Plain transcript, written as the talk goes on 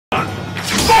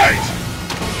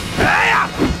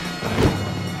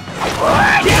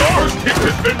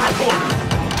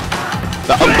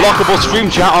That unblockable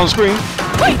stream chat on screen.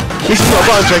 This is not a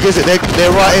button check, is it?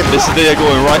 They're right in. They're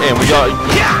going right in. We got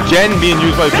Jen being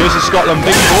used by versus Scotland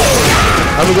Big Ball.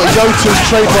 And we've got Yota's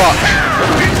trademark.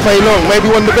 Fei Long, maybe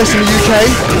one of the best in the UK.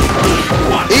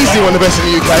 Easily one of the best in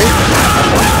the UK.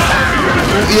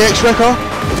 EX Wrecker.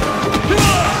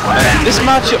 This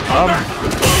matchup,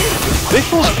 Big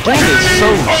Ball's game is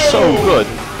so good.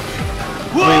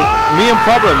 I mean, me and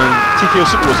Problem and TKO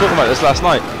Super were talking about this last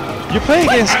night. You play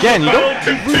against Gen, you don't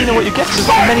really know what you get because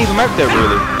there's not many of them out there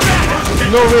really.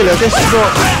 Not really, I guess it's not.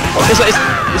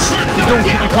 You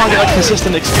can't get like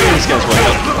consistent experience against one.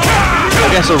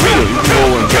 Like, against a Rio, you can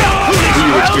go and get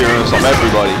Rio experience from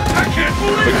everybody.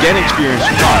 But Gen experience,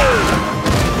 you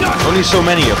can't. Only so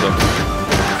many of them.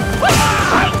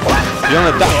 You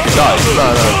don't adapt, you die. No.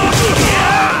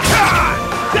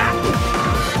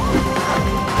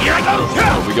 Here we go,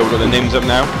 we've got the names up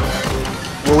now.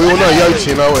 Well, we all know Yota,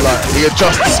 you know, like, he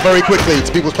adjusts very quickly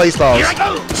to people's playstyles.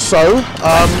 So,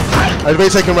 I've been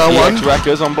taking round one.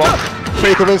 Wreckers on block.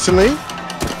 Pretty convincingly.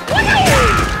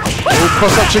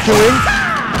 Cross up chicken wing.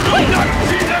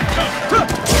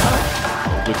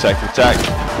 Good tech.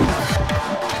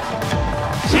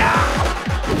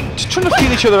 Just trying to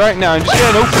feel each other right now and just get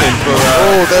an opening for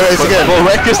there it is again. For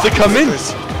Wreckers to come in.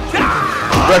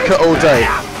 Wrecker all day.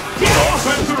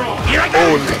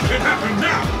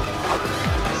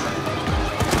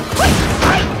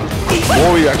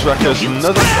 More EX Wreckers,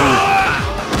 another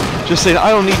just saying,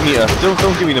 I don't need meter.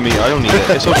 Don't give me the meter, I don't need it.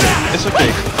 It's okay. It's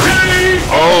okay.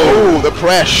 Oh, the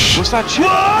press. What's that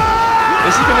chip?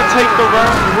 Is he gonna take the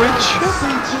round with chip?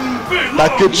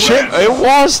 That good chip. It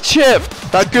was chip.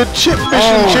 That good chip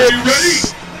mission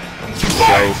chips.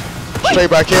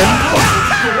 Straight back in.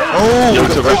 Oh,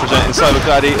 Yota representing Cyber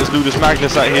Gladiators, Ludus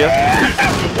Magnus out here.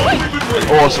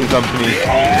 Awesome company,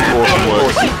 awesome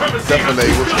work.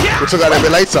 Definitely. We'll talk about it a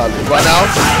bit later. Right now,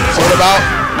 it's all about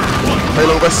Fei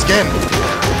Long versus Gen.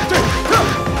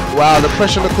 Wow, the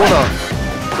pressure in the corner.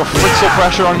 Got Fritzl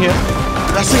pressure on here.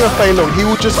 That's the thing of Fei Long, he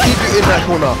will just keep you in that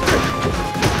corner.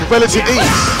 With relative ease.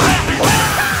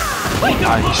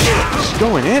 He's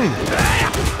going in.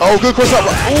 Oh, good cross up.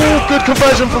 Oh, good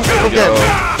conversion from Gen.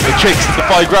 The kicks to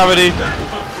defy gravity.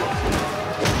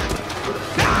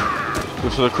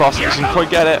 Goes for the cross, doesn't quite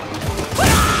get it.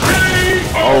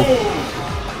 Oh.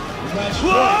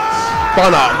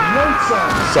 Fun up.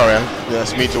 Sorry,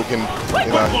 that's me talking,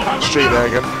 street there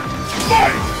again.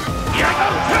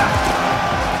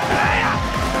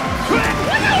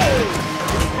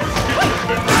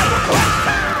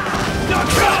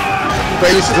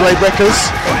 Very used to delayed wreckers. I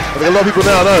think a lot of people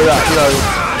now know that,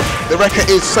 the wrecker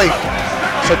is safe.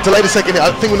 So delay the second hit.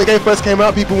 I think when the game first came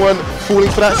out, people weren't falling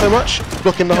for that so much,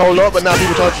 blocking the whole lot, but now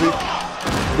people try to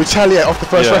retaliate off the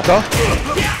first wrecker.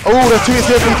 Oh, there's 2 hits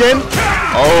here from Gen.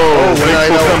 Oh, Big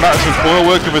Ball coming back to some corner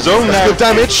work of his own now. Good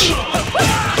damage.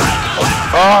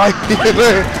 Oh, he's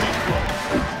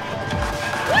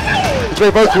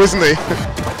very vocal, isn't he?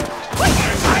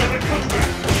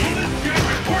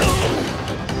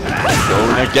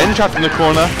 Going again, trapped in the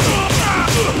corner.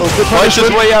 Oh, good Fights his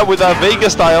way out with that Vega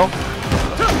style.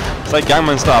 It's like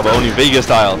Gangman style, but only Vega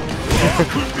style.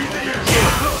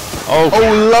 Oh,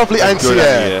 lovely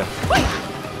anti-air.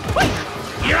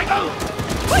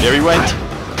 Here he went.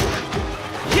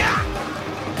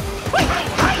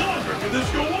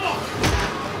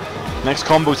 Next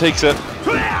combo takes it.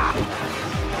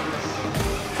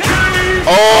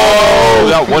 Oh,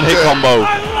 that one-hit combo.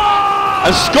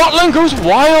 And Scotland goes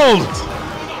wild.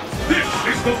 This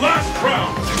is the last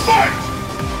round. Fight!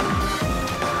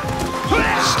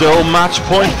 Still match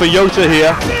point for Yota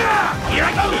here.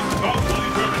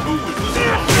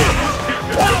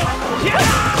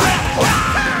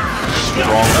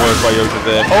 Strong work by Yota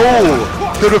there. Oh,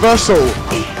 good reversal.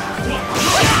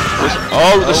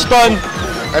 Oh, the stun.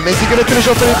 And is he going to finish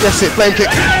off the... Yes, it, flame kick.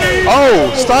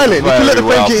 Oh, styling. You can let the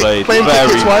flame kick hit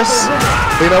twice.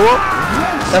 But you know what?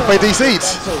 FAD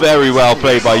seeds. Very well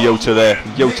played by Yota there.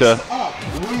 Yota.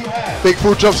 Big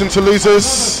Ball drops into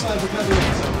losers.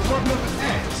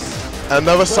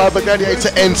 Another Cyber Gladiator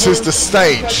enters the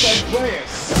stage.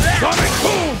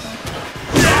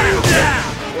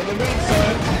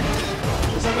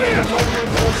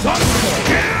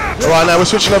 Alright, now we're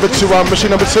switching over to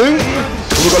machine number 2.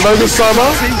 We've got Logan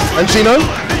Sama and Gino.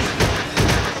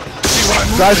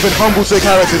 Guys have been humble to their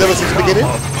characters ever since the beginning.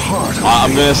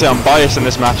 I'm going to say I'm biased in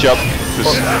this matchup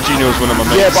because Gino's one of my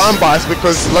mates. Yeah, but I'm biased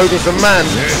because Logan's the man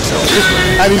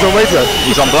and he's on radio.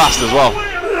 He's on blast as well.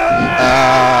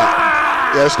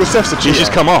 Yeah, it's because Seth's a cheater. He's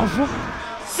just come off.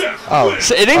 Oh.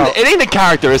 So it ain't the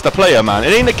character, it's the player, man.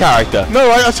 It ain't the character.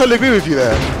 No, I totally agree with you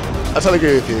there. I totally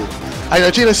agree with you.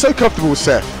 And Gino's so comfortable with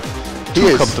Seth.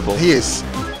 Too comfortable. He is.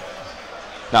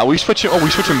 Now we switching. Oh, we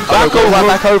switching back over. over. Right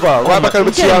back over. Right back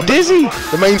over to dizzy.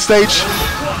 The main stage.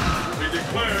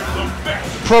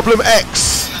 Problem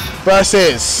X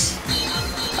versus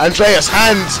Andreas.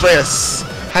 Handreas.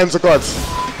 Hands of gods.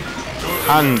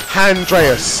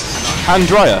 Handreas. Hand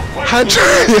dryer.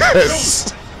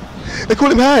 Handreas. They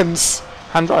call him Hands.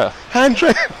 Hand dryer.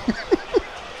 Handreas.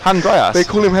 Hand dryer. They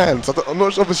call him Hands. I'm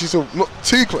not obviously so not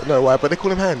too no why, but they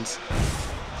call him Hands.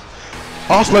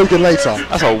 Ask Logan later.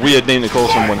 That's a weird name to call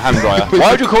someone, hand dryer.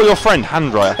 Why would you call your friend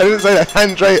hand dryer? I didn't say that.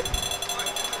 Hand dryer.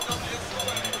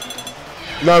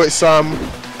 No, it's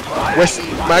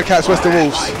Madcatz Western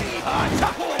Wolves.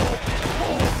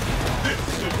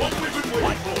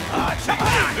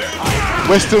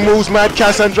 Western Wolves,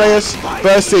 Madcatz Andreas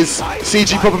versus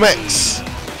CG Problem X.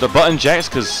 The button jacks,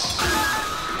 because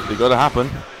they gotta happen.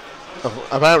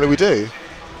 Apparently we do.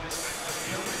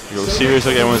 You go serious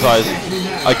again with his eyes.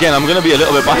 Again, I'm gonna be a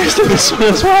little bit biased in this one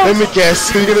as well. Let me guess.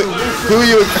 Who'd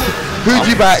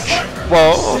you back?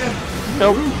 Well, you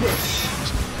know,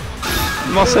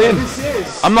 I'm not saying.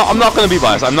 I'm not gonna be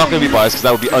biased. I'm not gonna be biased because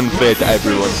that would be unfair to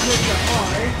everyone.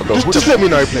 Just let me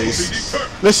know, please.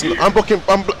 Listen, I'm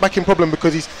backing Problem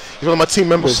because he's one of my team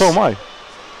members. Well, so am I.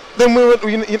 Then we're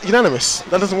unanimous.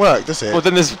 That doesn't work, does it? Well,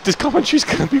 then this commentary's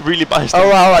gonna be really biased. Oh,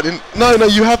 wow, I didn't. No,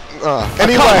 you have.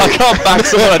 Anyway, I can't back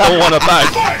someone I don't want to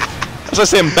back. As I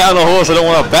say, I'm bet on a horse I don't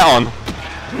want to bet on.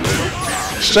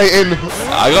 Straight in.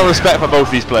 I got respect for both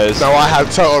these players. No, I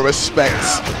have total respect.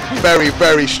 Very,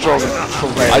 very strong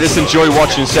players. I just enjoy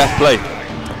watching Seth play.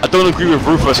 I don't agree with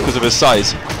Rufus because of his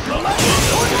size.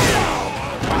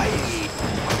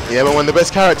 Yeah, but one of the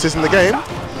best characters in the game,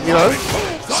 you know,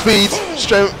 speed,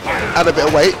 strength, and a bit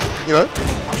of weight, you know.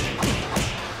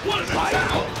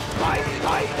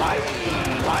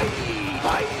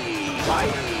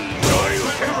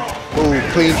 Ooh,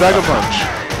 clean Dragon Punch.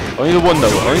 Only the one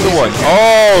though, only the one.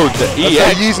 Oh, the EX.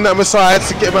 Okay, using that Messiah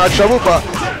to get him out of trouble, but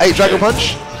 8 Dragon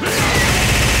Punch.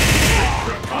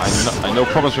 I know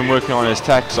Problem's been working on his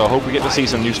tech, so I hope we get to see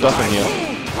some new stuff in here.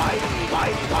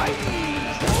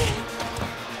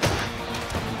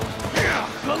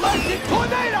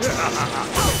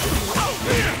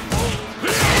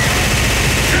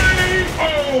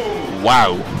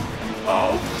 Wow.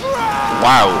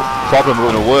 Wow. Problem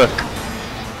going to work.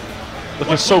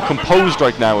 Looking so composed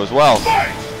right now as well.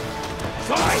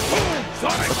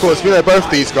 Of course, we know both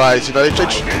these guys, you know,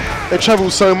 they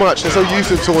travel so much, they're so used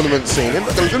to the tournament scene. They're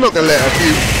not going to let a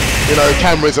few, you know,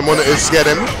 cameras and monitors get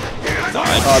in.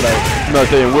 No,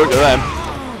 they didn't work to them.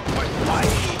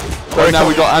 Right now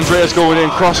we got Andreas going in,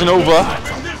 crossing over,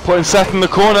 putting Seth in the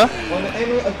corner.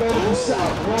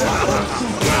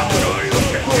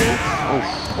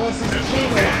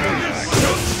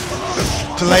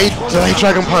 Delayed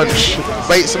Dragon Punch.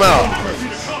 Baits him out.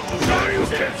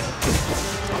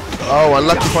 Oh,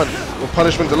 unlucky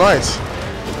punishment denied.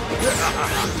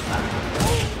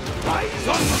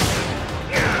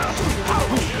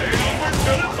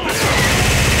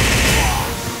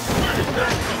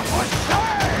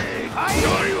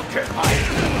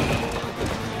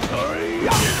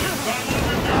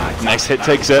 Next hit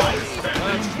takes it.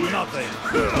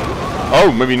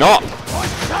 Oh, maybe not.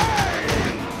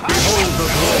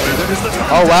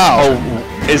 Oh wow. Oh,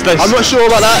 is this? I'm not sure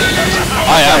about that.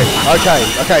 I am.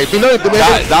 Okay. But no,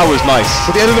 that was nice.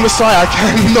 At the end of the Messiah, I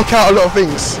can knock out a lot of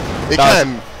things. It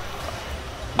can.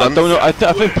 I don't know. I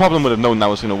think Problem would have known that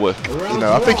was going to work. You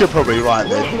know, I think you're probably right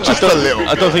there. Just a little.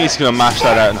 I don't think he's going to mash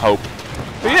that out and hope.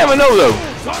 But you never know though.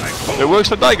 It works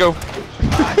for Daigo.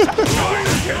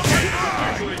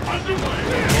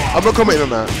 I'm not commenting on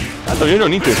that. No, you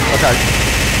don't need to. Okay.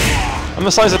 I'm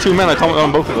the size of 2 men. I comment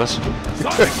on both of us.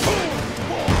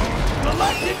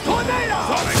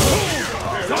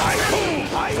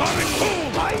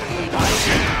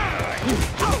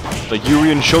 The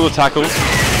Urian shoulder tackle.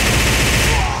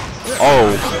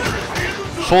 Oh.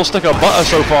 Full stick of butter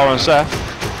so far on Seth.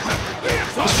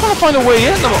 He's trying to find a way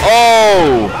in.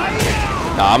 Oh.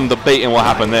 Nah, I'm debating what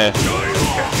happened there.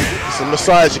 Some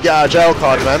Messiah to get out of jail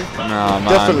card, man. Nah, man.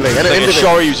 Definitely. And I'm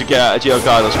sure you should get out of jail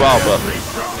card as well, but.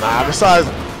 Nah, Messiah's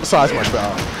much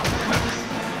better.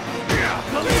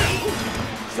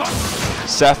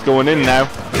 Seth going in now.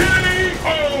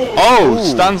 Oh,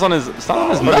 stands on his nuts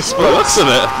by the looks of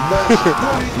it.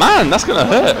 Man, that's gonna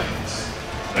hurt.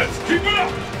 Let's keep it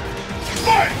up.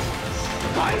 Fight.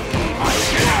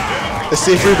 Let's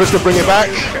see if Rufus can bring it back.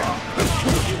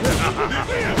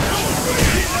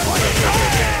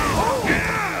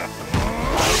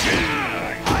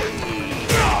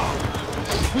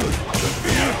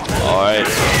 Alright.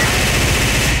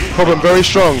 Problem very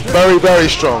strong. Very, very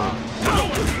strong.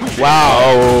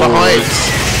 Wow. Behind.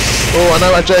 Oh, I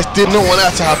know Andreas did not want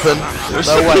that to happen. It's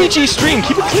a PG stream.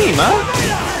 Keep it clean, man.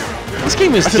 This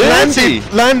game is dirty.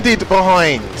 Landed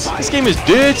behind. This game is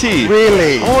dirty.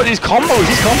 Really? Oh, these combos.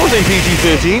 These combos ain't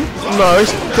PG-13. No,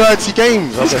 it's 30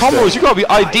 games. These combos, you gotta be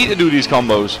ID to do these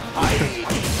combos.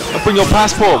 Bring your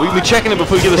passport. We can be checking it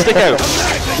before you get the stick out.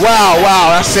 Wow,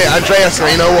 that's it. Andreas,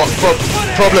 you know what?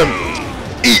 Problem.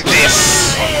 Eat this.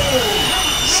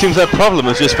 Seems that problem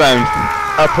has just found.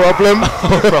 A problem?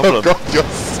 Problem. Oh God, you're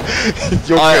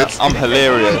good. I'm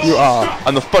hilarious. You are.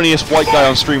 I'm the funniest white guy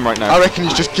on stream right now. I reckon you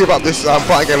should just give up this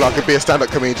fighting game like I could be a stand-up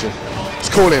comedian. Let's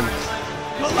call him.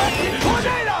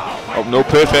 Oh, no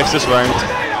perfects this round.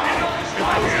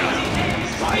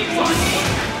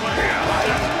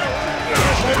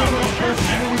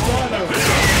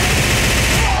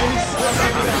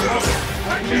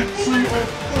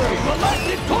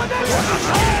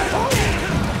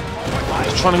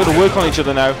 Just trying to go to work on each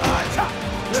other now.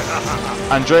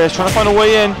 Andreas trying to find a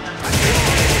way in.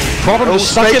 Problem is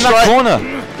stuck in that corner.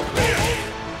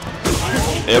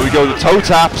 Here we go, the toe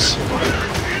taps.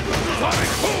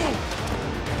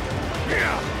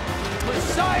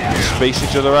 Space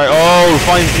each other out. Oh,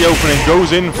 finds the opening,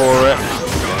 goes in for it.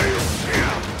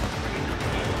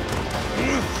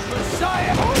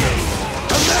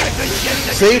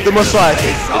 See, the Messiah.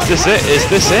 Is this it? Is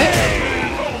this it?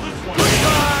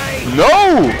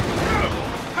 No!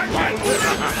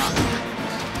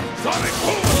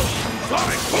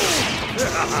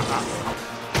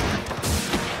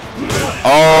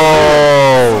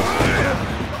 Oh!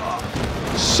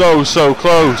 So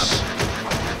close.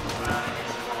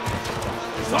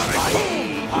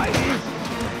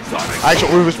 I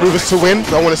actually want Rufus to win.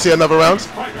 I want to see another round.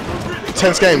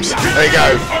 Tense games. There you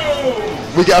go.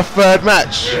 We get a third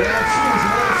match.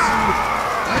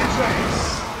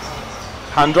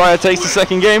 Handryer takes the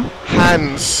second game.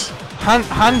 Handryers.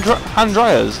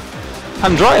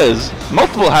 Handryers.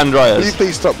 Multiple hand dryers. Will you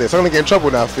please stop this? I'm going to get in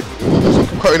trouble now for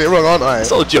quoting it wrong, aren't I?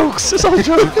 It's all jokes. It's all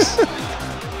jokes.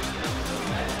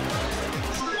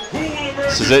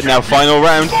 This is it now. Final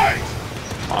round.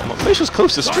 Oh, my face was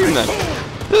close to stream then.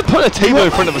 Putting a table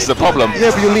in front of us is a problem.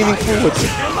 Yeah, but you're leaning forward.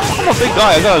 I'm a big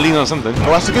guy. I gotta lean on something.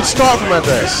 Oh, that's a good start from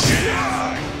Andreas.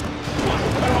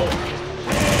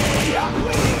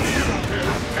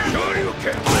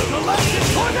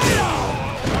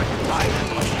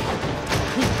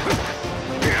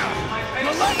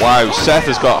 Wow, Seth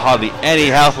has got hardly any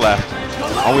health left,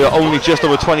 and we are only just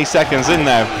over 20 seconds in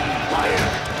now.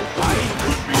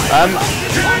 And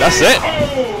that's it.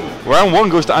 Round one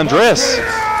goes to Andreas.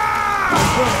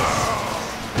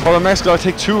 Problem next, gotta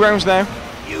take 2 rounds now.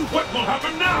 What will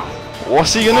happen now?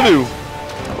 What's he gonna do?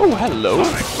 Oh, hello.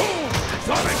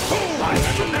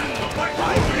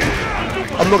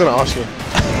 I'm not going to ask you.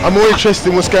 I'm more interested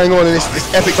in what's going on in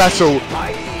this epic battle.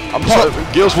 I'm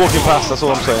Gil's walking past, that's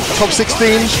all I'm saying. Top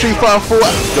 16, Street Fighter 4. Go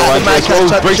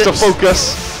Andreas, brace the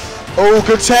focus. Oh,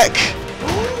 good tech.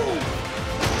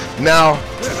 Now,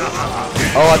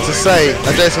 I had to say,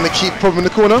 Andreas going to keep Problem in the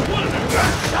corner.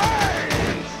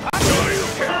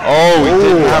 Oh, he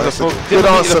didn't have the focus. Good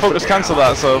answer. The focus cancel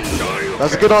that, so.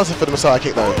 That's a good answer for the Messiah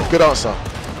kick, though. Good answer.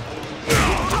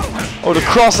 Oh, the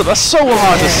cross up, that's so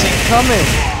hard to see coming.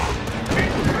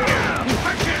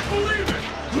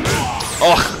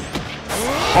 Oh,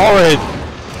 horrid.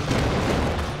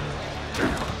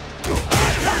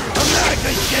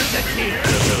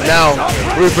 Now,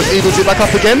 Rufus evens it back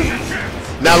up again.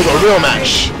 Now we've got a real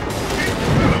match.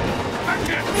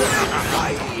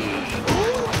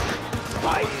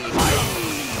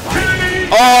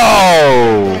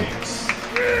 Oh!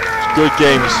 Good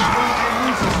games.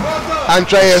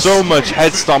 Andreas. So much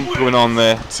head stomp going on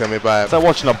there. Tell me about it. It's like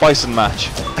watching a bison match.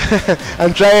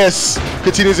 Andreas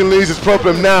continues and loses.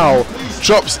 Problem now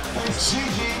drops.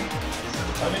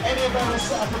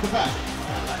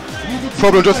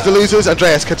 Problem drops to losers.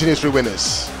 Andreas continues through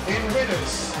winners.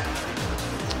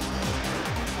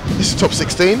 This is top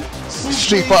 16.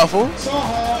 Street Fighter 4.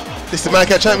 This is the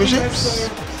Madcatz Championships.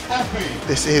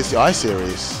 This is the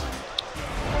I-Series.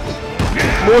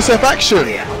 More self action.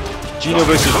 Gino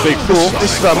versus Big Fool.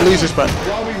 This is losers bracket.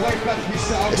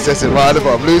 It says it right at the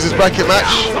bottom. Losers bracket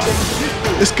match.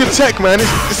 It's good tech, man.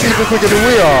 It's even quicker than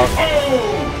we are.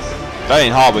 That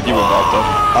ain't hard, but you involved though.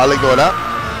 I'll ignore that.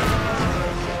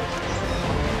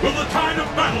 Will the tide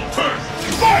of battle turn?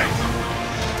 Fight!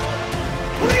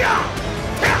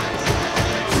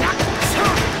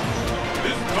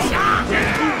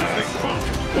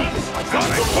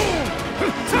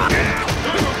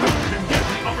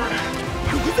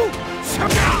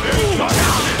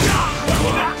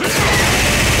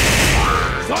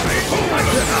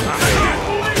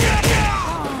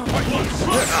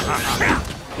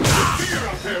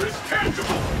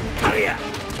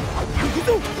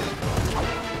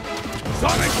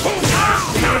 Sonic boom!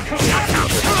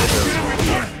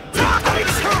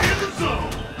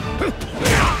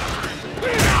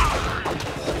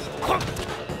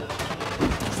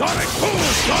 Sonic boom!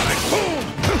 Sonic boom!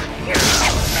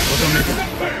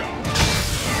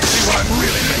 See what I'm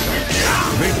really made of?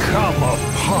 Become a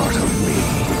part of me.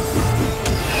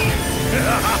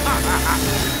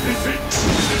 Is it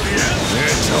the end?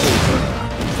 It's over.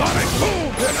 Sonic boom!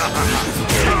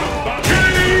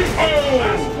 K.O.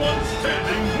 Last one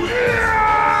standing wins.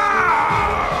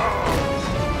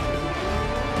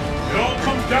 It all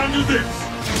comes down to this.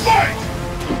 Fight!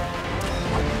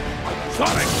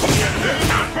 Sonic boom!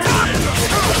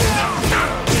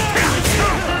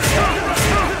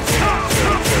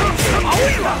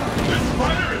 This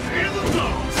fighter is in the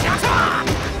zone.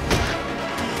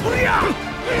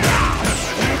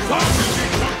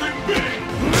 Something big.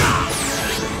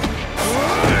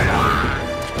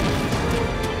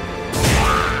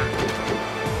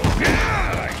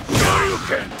 Sure you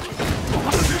can.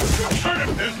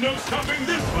 There's no stopping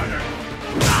this fighter.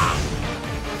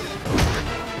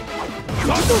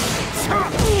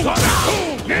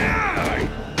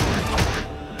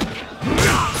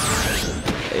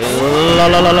 La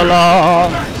la la la la.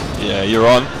 Yeah, you're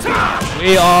on.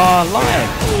 We are live.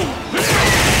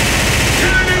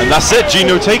 And that's it,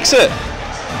 Gino takes it.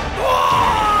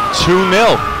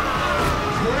 2-0.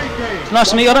 Nice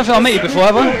to meet you. I don't think I've met you before,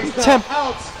 have I?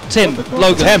 Tim.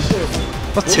 Logan. Temp.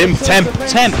 Not Tim, Temp.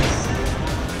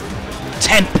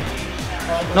 Temp.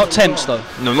 Not temps though.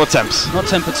 No, not Temps. Not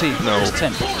Temper-T. No. Just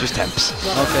Temp. Just Temps.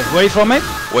 Okay. Where are you from, mate?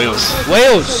 Wales.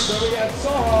 Wales.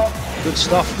 Good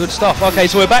stuff. Good stuff. Okay,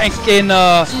 so we're back in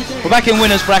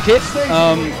winners bracket.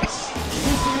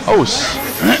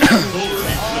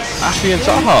 Ashley and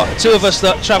Taha. Two of us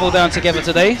that travelled down together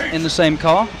today in the same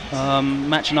car,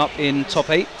 matching up in top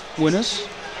 8 winners.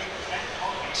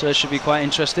 So it should be quite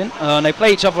interesting. They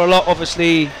play each other a lot,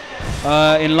 obviously,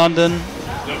 in London.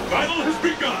 The battle has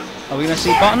begun. Are we going to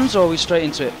see buttons or are we straight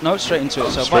into it? No, straight into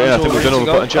it. So Straight in, I buttons think all we've ready done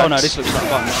to all the button go. Oh no, jacks. this looks like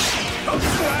buttons.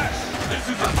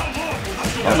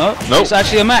 Oh no, Nope. it's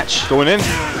actually a match. Going in.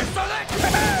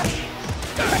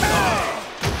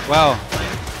 Wow.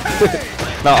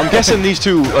 Now, I'm guessing these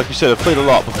two, like you said, have played a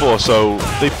lot before, so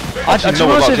they actually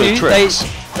know a lot of the tricks.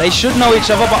 They should know each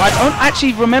other, but I don't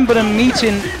actually remember them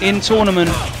meeting in tournament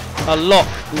a lot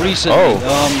recently. Oh.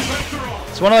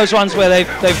 It's one of those ones where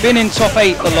they've been in top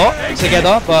 8 a lot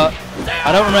together, but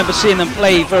I don't remember seeing them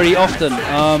play very often.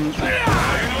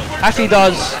 Afi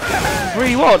does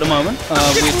really well at the moment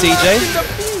with DJ.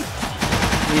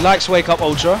 He likes Wake Up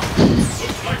Ultra.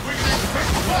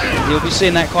 You'll be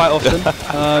seeing that quite often.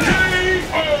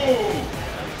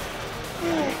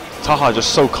 Taha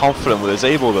just so confident with his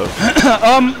able though.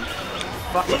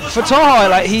 For Taha,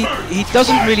 like he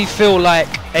doesn't really feel like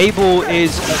Abel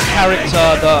is a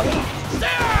character that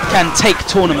can take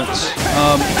tournaments.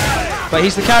 But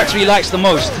he's the character he likes the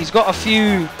most. He's got a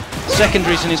few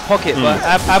secondaries in his pocket, but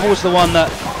Abel's the one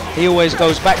that he always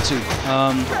goes back to.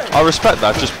 I respect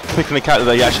that, just picking a character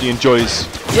that he actually enjoys.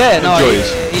 Yeah, no,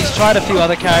 he's tried a few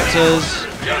other characters.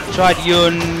 Tried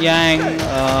Yun, Yang,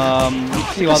 a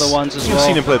few other ones as well. You've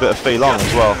seen him play a bit of Fei Long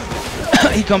as well.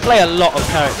 He can play a lot of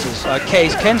characters.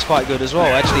 Ken's quite good as well.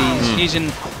 Actually, he's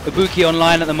using Ibuki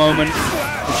online at the moment,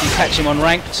 if you catch him on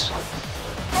ranked.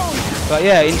 But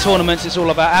yeah, in tournaments it's all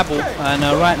about Abel, and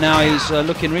right now he's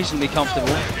looking reasonably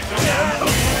comfortable.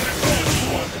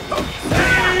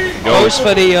 Goes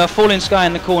for the falling sky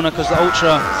in the corner because the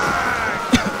Ultra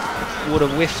would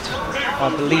have whiffed, I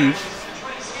believe.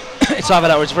 It's either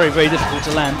that or it's very, very difficult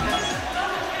to land.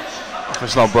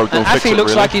 It's not broke, and Afi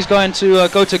looks like he's going to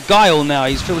go to Guile now.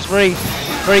 He feels very,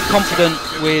 very confident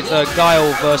with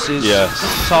Guile versus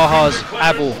Taha's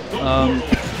Abel.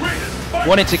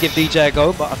 Wanted to give DJ a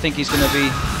go, but I think he's going to be,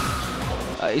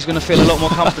 he's going to feel a lot more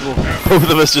comfortable. Both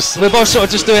of us just... We're both sort of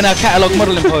just doing our catalogue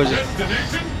modelling poses.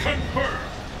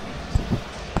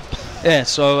 Yeah,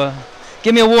 so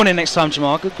give me a warning next time,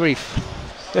 Jamal. Good grief.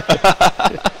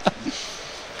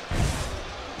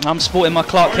 I'm sporting my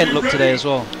Clark Kent look today as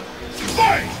well.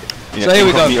 Yeah, so here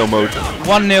we go. 1-0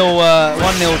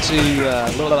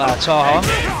 to Taha.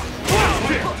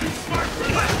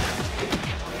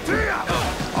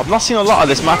 I've not seen a lot of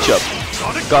this matchup,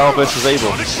 Guile versus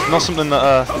Abel. It's not something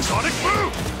that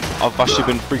I've actually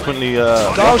been frequently.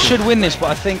 Guile should win this, but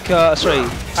I think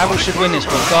Abel should win this,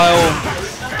 but Guile,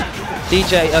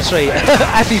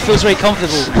 Afi feels very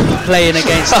comfortable playing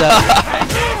against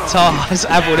Taha's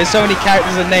Abel. There's so many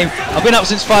characters and names. I've been up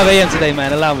since 5 AM today,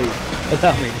 man. Allow me.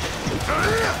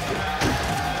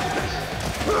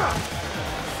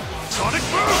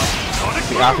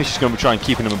 I think she's going to be trying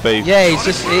keeping him at bay. Yeah,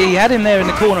 he had him there in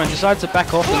the corner and decided to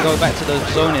back off and go back to the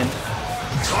zone in.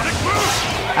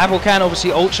 Apple can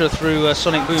obviously ultra through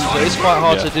Sonic Boom, but it's quite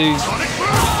hard to do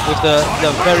with the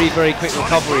very, very quick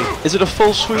recovery. Is it a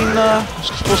full screen?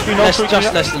 Just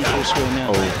less than full screen, yeah.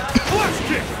 Oh.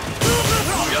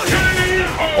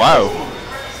 Wow.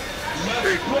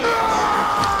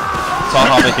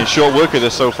 Taha making short work of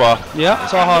this so far. Yeah,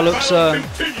 Taha looks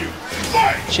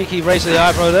cheeky, raise the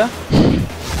eyebrow there.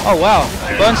 Oh wow,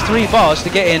 burns 3 bars to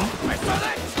get in.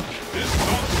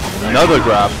 Another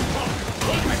grab.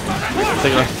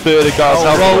 Taking a third of guard's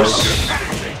health.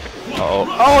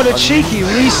 Oh, the cheeky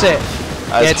reset.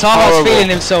 Yeah, Taha's feeling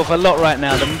himself a lot right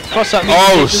now. The cross-up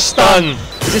stun.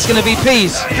 Is this going to be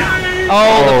peas?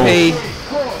 Oh, the P.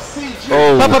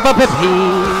 Oh.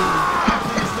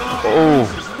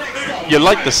 You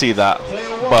like to see that,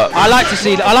 but I like to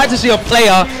see a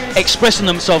player expressing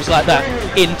themselves like that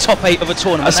in top 8 of a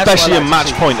tournament, especially in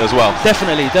match point as well.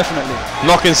 Definitely.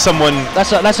 Knocking someone.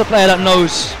 That's a player that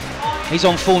knows he's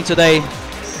on form today.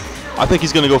 I think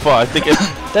he's going to go far. I think if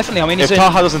definitely. I mean, if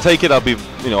Taha doesn't take it, it'll be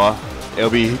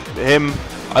him.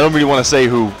 I don't really want to say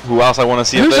who else I want to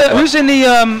see. Who's in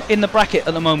the bracket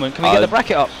at the moment? Can we get the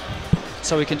bracket up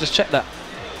so we can just check that?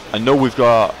 I know we've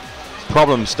got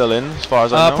Problems still in, as far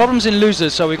as I know. Problems in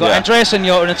losers, so we've got Andreas and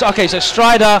Jota. Okay, so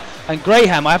Strider and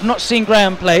Graham. I have not seen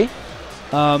Graham play.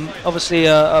 Obviously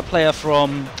a player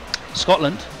from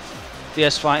Scotland,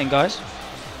 DS Fighting guys,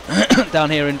 down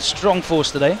here in strong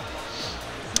force today.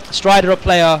 Strider, a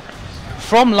player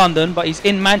from London, but he's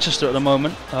in Manchester at the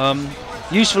moment.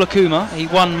 Useful Akuma, he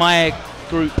won my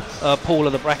group pool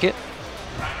of the bracket.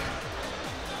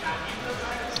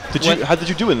 How did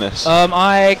you do in this?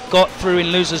 I got through in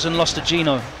losers and lost to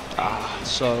Gino.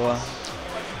 So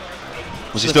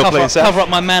was he still playing Seth? Cover up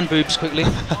my man boobs quickly.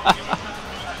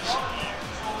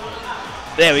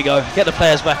 There we go. Get the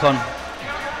players back on.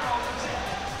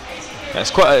 Yeah,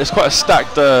 it's quite a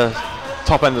stacked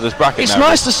top end of this bracket. It's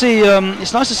nice to see.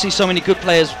 It's nice to see so many good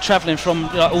players travelling from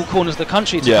all corners of the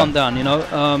country to come down. You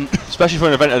know, especially for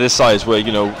an event of this size, where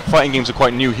fighting games are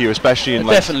quite new here, especially in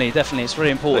definitely, it's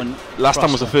very important. Last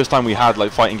time was the first time we had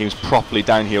fighting games properly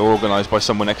down here, organised by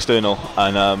someone external,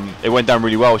 and it went down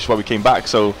really well, which is why we came back.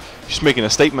 So just making a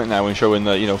statement now and showing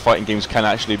that fighting games can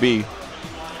actually be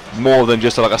more than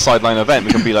just a sideline event.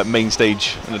 It can be main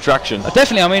stage and attraction.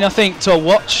 Definitely. I mean, I think to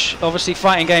watch, obviously,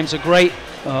 fighting games are great.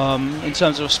 In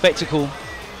terms of spectacle,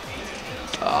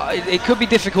 it could be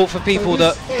difficult for people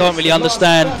that don't really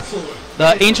understand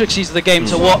the intricacies of the game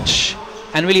to watch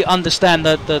and really understand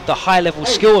the high-level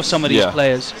skill of some of these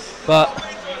players. But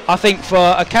I think for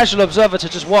a casual observer to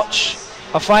just watch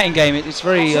a fighting game, it's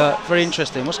very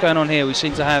interesting. What's going on here? We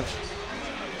seem to have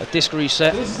a disc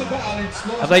reset.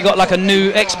 Have they got a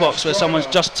new Xbox where someone's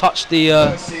just touched the...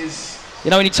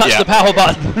 when you touch the power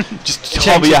button, just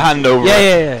hover your hand over it.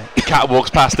 Yeah. The cat walks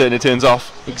past it and it turns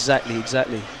off. Exactly.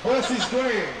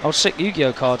 Oh, sick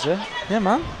Yu-Gi-Oh cards, yeah? Yeah,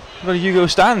 man. Got a Yu-Gi-Oh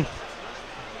stand.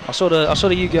 I saw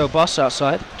the Yu-Gi-Oh bus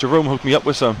outside. Jerome hooked me up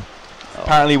with some.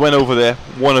 Apparently went over there,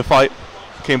 won a fight,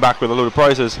 came back with a load of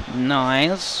prizes.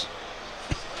 Nice.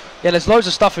 Yeah, there's loads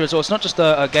of stuff here as well. It's not just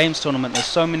a games tournament. There's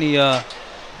so many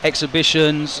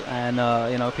exhibitions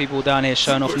and people down here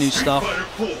showing off new stuff,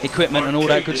 equipment and all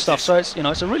that good stuff. So it's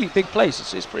it's a really big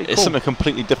place. It's pretty cool. It's something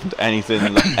completely different to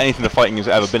anything the fighting has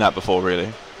ever been at before,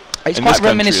 really. It's quite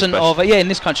reminiscent of in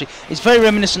this country. It's very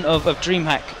reminiscent of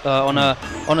DreamHack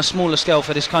on a smaller scale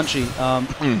for this country.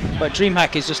 But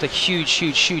DreamHack is just a huge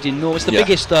enormous. It's the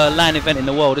biggest LAN event in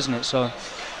the world, isn't it? So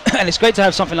and it's great to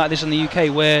have something like this in the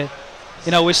UK where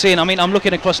we're seeing. I mean, I'm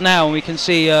looking across now and we can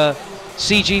see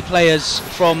CG players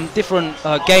from different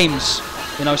games,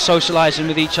 socializing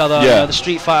with each other. The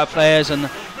Street Fighter players and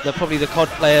probably the COD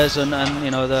players and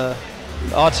the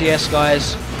RTS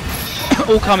guys,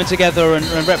 all coming together and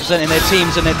representing their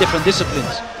teams and their different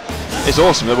disciplines. It's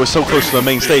awesome that we're so close to the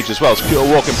main stage as well. So people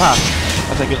are walking past.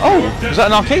 I'm thinking, oh, is that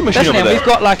an arcade machine over there? We've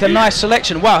got a nice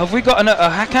selection. Wow, have we got a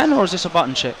Hakan or is this a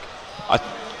button check?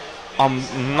 I'm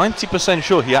 90%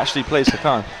 sure he actually plays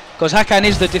Hakan. Because Hakan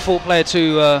is the default player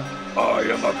to. Are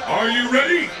you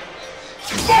ready?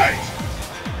 Fight!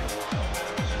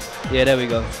 Yeah, there we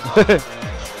go.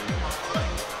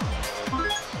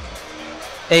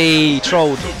 Hey,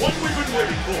 trolled.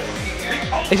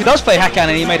 If he does play Hakan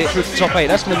and he made it through to top 8,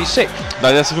 that's going to be sick.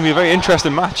 No, that's going to be a very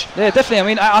interesting match. Yeah, definitely. I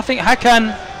mean, I think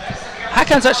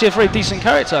Hakan's actually a very decent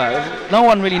character. No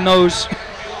one really knows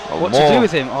what to do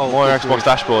with him. More Xbox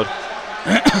dashboard.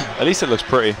 At least it looks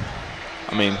pretty.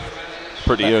 I mean,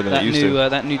 prettier than it used to.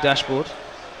 That new dashboard.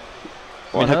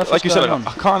 I mean, like you said,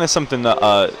 Hakan is something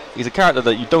that he's a character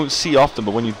that you don't see often,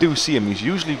 but when you do see him, he's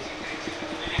usually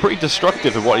pretty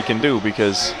destructive at what he can do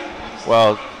because,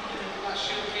 well,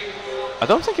 I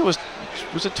don't think it was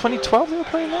it 2012 they were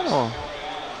playing then, or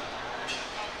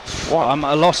what? I'm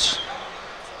at a loss.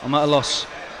 I'm at a loss.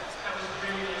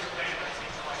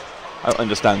 I don't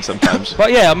understand sometimes.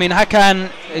 But yeah, I mean, Hakan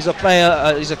is a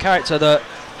player, is a character that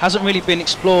hasn't really been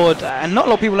explored, and not a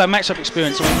lot of people have matchup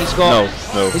experience. I mean,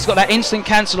 he's got that instant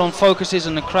cancel on focuses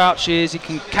and the crouches. He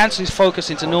can cancel his focus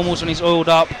into normals when he's oiled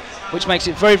up, which makes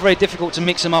it very, very difficult to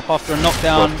mix him up after a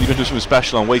knockdown. Well, if you can do something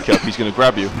special on wake up, he's going to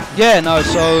grab you. Yeah, no.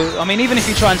 So I mean, even if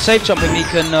you try and safe jump him, he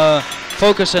can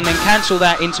focus and then cancel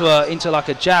that into like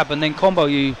a jab, and then combo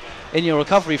you in your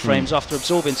recovery frames after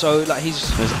absorbing. So like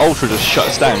his ultra just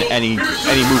shuts down any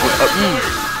movement up,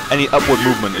 any upward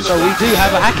movement. So we do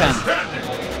have a Hakan.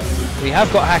 We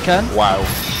have got Hakan. Wow.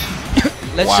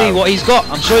 Let's see what he's got.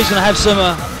 I'm sure he's going to have some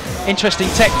interesting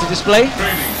tech to display.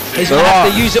 He's going to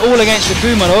have to use it all against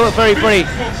Akuma, though. A very, very,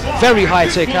 very high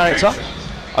tier character.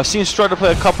 I've seen Strider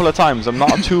play a couple of times. I'm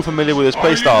not too familiar with his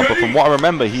playstyle, but from what I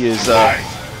remember, he is.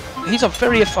 He's a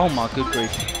very. Oh my good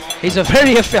grief. He's a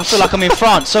very. I feel like I'm in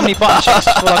France. So many button shots.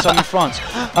 I feel like I'm in France.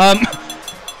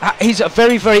 He's a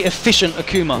very, very efficient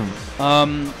Akuma.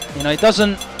 You know, he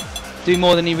doesn't do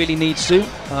more than he really needs to.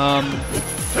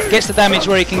 Gets the damage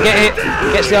where he can get it,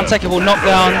 gets the untakeable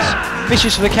knockdowns,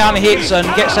 fishes for the counter hits and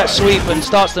gets that sweep and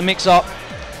starts to mix up.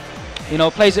 You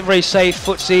know, plays it very safe,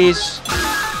 footsies,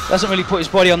 doesn't really put his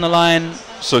body on the line.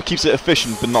 So it keeps it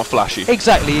efficient but not flashy.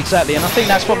 Exactly, exactly. And I think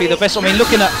that's probably the best. I mean,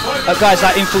 looking at guys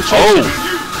like Infiltration.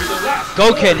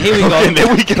 Goken, here we go. There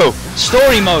we go.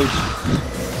 Story mode.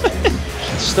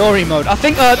 Story mode. I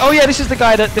think, oh yeah, this is the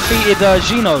guy that defeated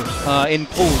Gino in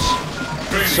pools.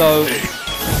 So,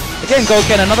 again,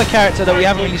 Goken, another character that we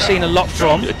haven't really seen a lot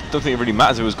from. I don't think it really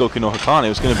matters if it was Goken or Hakan. It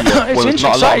was going to be it's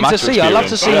not a lot of match to see. I love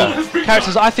to see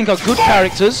characters that I think are good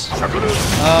characters.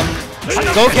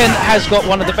 Goken has got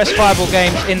one of the best fireball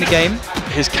games in the game.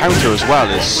 His counter as well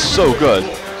is so good.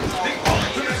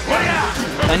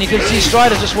 And you can see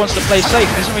Strider just wants to play safe.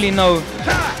 He doesn't really know.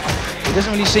 He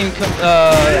doesn't really seem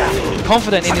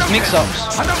confident in his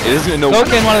mix-ups.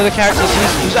 Goken, one of the characters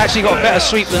who's actually got a better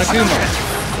sweep than Akuma.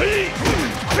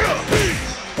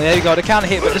 And there you go, the counter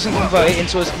hit, but doesn't convert it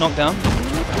into a knockdown.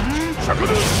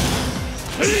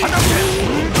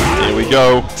 Here we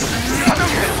go.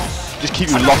 Just keep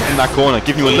you locked in that corner,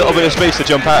 give you a little bit of space to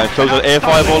jump out and close that air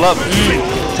fireball up.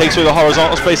 Takes away the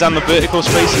horizontal space and the vertical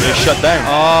space and just shut down.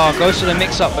 Oh, goes for the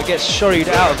mix-up but gets shuried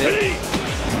out of it.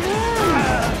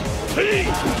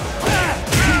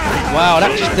 Wow,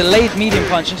 that just delayed medium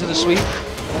punch into the sweep.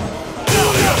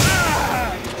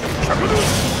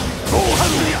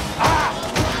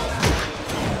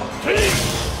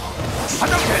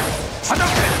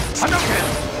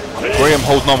 Graham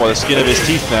holding on by the skin of his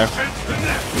teeth now.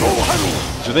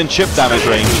 He's within chip damage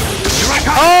range.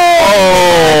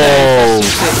 Oh!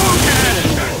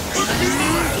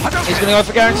 He's going to go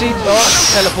for guaranteed.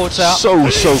 Oh, teleports out. So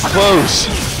close.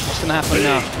 What's going to happen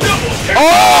now?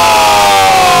 Oh!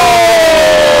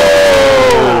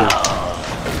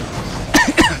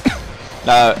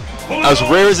 Now, as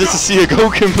rare as it is to see a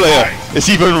Goken player, it's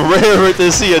even rarer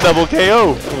to see a double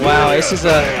KO. Wow, this is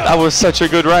that was such a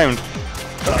good round.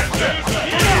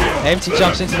 Empty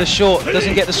jumps into the short,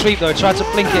 doesn't get the sweep though, tried to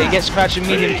blink it, he gets crouching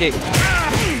medium kick.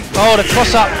 Oh, the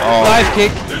cross up, dive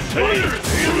kick.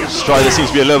 Strider seems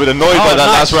to be a little bit annoyed by that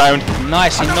last round.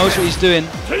 Nice, he knows what he's doing.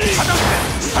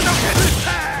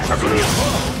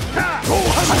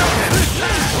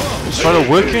 He's trying to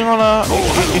working on a,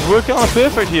 he's working on a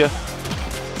perfect here.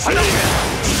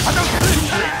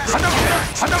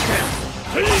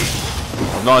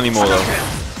 Not anymore though.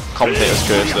 Commentator's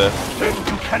curse there.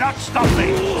 You cannot stop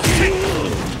me.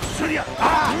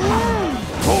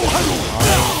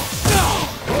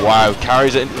 Wow,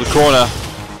 carries it into the corner.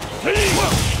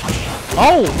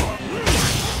 Oh!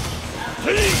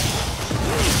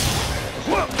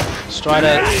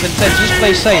 Strider contends, just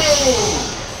play safe.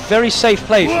 Very safe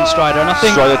play from Strider, and I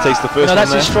think Strider takes the first one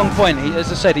that's there. his strong point.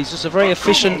 As I said, he's just a very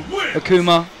efficient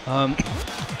Akuma.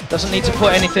 Doesn't need to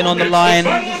put anything on the line.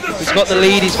 He's got the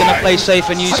lead, he's going to play safe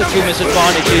and use Akuma's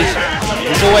advantages.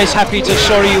 He's always happy to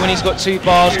shorty you when he's got 2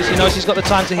 bars because he knows he's got the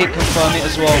time to hit confirm it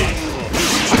as well.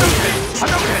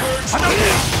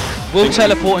 Will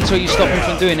teleport until you stop him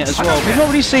from doing it as well. We've not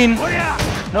really seen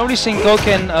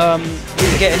Goken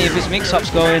really get any of his mix-ups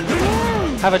going.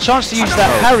 Have a chance to use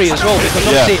that parry as well because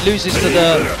obviously it loses to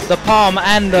the palm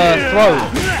and the throw.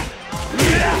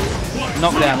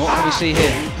 Knockdown, what can we see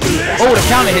here? Oh, the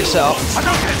counter hit set up.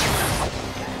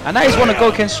 And that is one of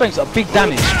Goken's strengths, big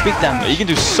damage, big damage. Yeah, you can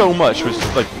do so much with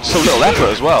like so little effort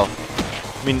as well.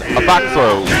 I mean, a back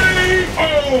throw.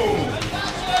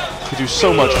 You can do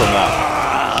so much from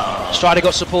that. Strider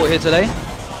got support here today.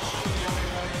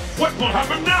 What will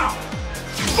happen now?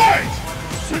 Fight!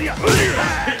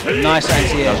 Nice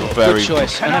anti-air, good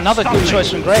choice. And another good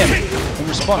choice from Graham in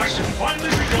response. Finally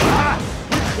figure out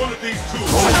which one of these two.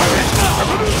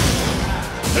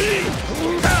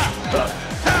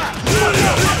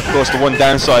 Of course, the one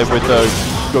downside with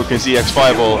Goken's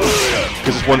EX5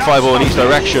 because it's 1-5 in each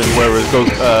direction, whereas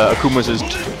Akuma's is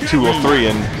 2 or 3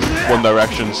 in one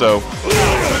direction, so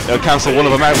it'll cancel one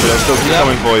of them out, but they'll still keep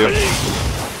coming for you.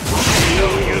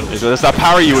 So that's that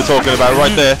parry you were talking about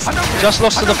right there. Just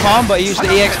lost to the palm, but he used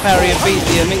the EX parry and beat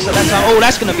the mix at that time. Oh,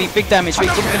 that's going to be big damage, but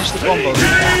he couldn't finish the combo.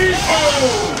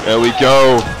 There we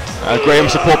go. Graham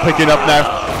support picking up now.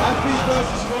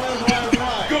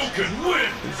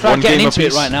 Crowd getting into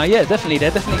it right now. Yeah, definitely. They're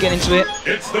definitely getting into it.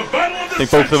 I think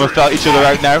both of them have felt each other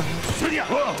out now.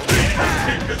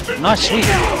 Nice sweep.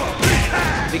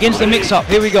 Begins the mix up.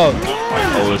 Here we go.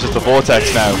 Oh, it's just a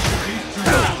vortex now.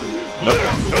 Nope.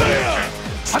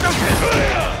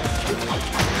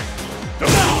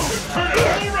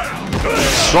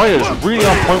 Strider's really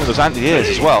on point with those anti-airs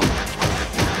as well.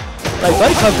 They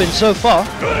both have been so far.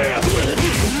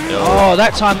 Oh,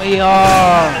 that time he...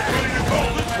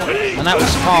 and that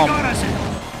was calm.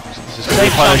 This is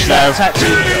pretty punished now. Could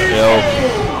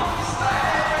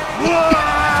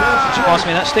you pass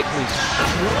me that stick, please?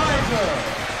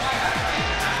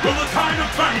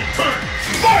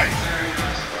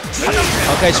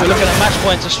 Okay, so we're looking at match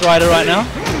point to Strider right now.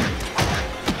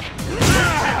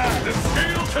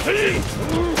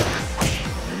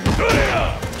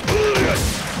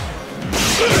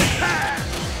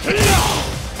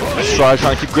 Strider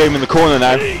trying to keep Graham in the corner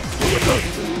now.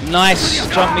 Nice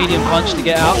jump medium punch to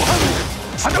get out.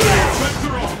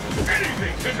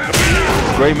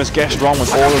 Graham has guessed wrong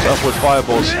with all those upward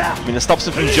fireballs. I mean, it stops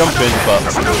him from jumping, but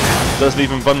does leave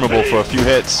him vulnerable for a few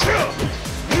hits.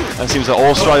 And it seems that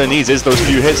all Strider needs is those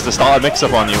few hits to start a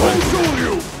mix-up on you.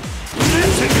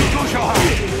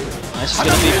 This is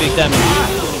going to be big damage.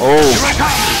 Oh.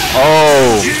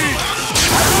 Oh.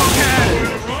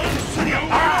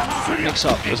 Mix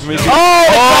up.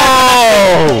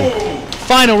 Oh!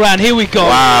 Final round, here we go.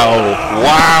 Wow.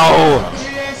 Wow.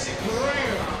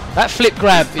 That flip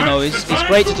grab, you know, is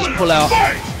great to just pull out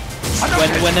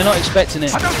when they're not expecting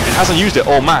it. He hasn't used it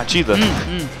all match either.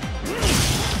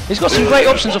 He's got some great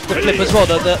options off the flip as well.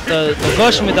 The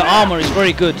version with the armor is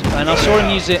very good, and I saw him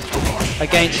use it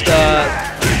against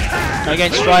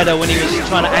Strider when he was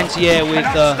trying to anti-air with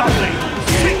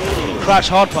crouch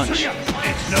hard punch.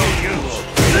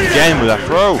 Again with that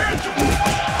throw.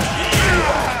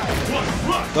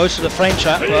 Goes to the frame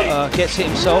trap, but gets hit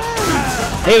himself.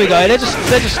 Here we go. They're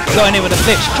just going in with the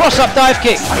flips. Cross up dive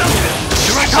kick.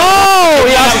 Oh,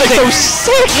 yeah, that was so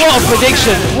sick. What a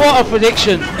prediction! What a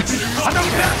prediction!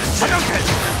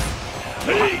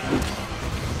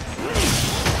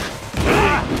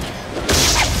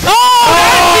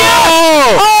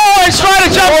 Oh, and Strider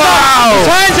jumps up. His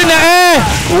hands in the air.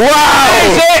 Wow! That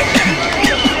is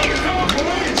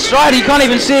it. Strider, you can't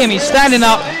even see him. He's standing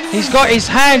up. He's got his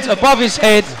hands above his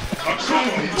head.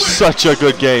 Such a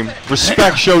good game.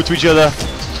 Respect showed to each other.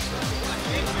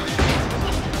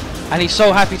 And he's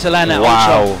so happy to land that.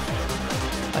 Wow.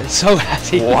 He's so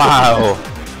happy. Wow.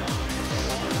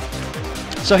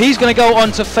 So he's going to go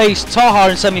on to face Taha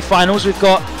in semi-finals. We've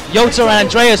got Yota and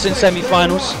Andreas in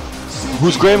semi-finals.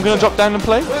 Who's Graham going to drop down and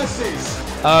play?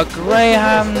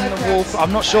 Graham, well,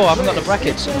 I'm not sure. I haven't got the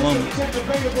brackets at the moment.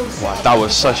 Wow, that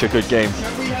was such a good game.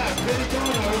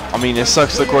 I mean, it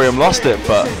sucks that Graham lost it,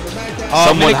 but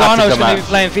someone had to Miligano's come going out. to be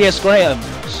playing VS Graham.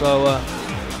 So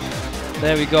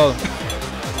there we go.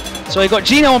 So we've got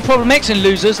Gino and Problem X in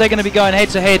losers. They're going to be going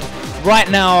head-to-head right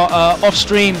now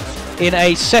off-stream in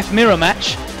a Seth mirror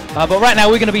match. But right now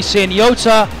we're going to be seeing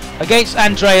Yota against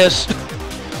Andreas.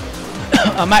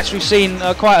 A match we've seen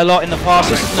quite a lot in the past.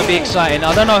 This is going to be exciting.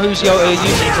 I don't know who's Yota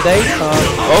using today.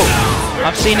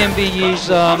 I've seen him be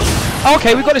used.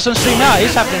 Okay, we've got this on stream now.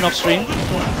 It's happening off stream.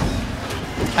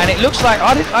 And it looks like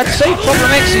I'd say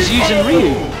Problem X is using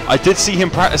Ryu. I did see him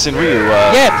practicing Ryu.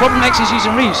 Yeah, Problem X is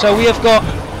using Ryu. So we have got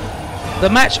the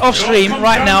match off stream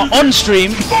right now, on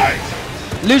stream.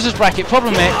 Losers bracket,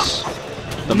 Problem X.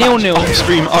 0-0. On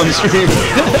stream. I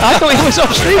thought he was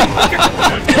off stream.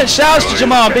 Shouts to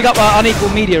Jamal, big up Unequal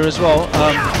Media as well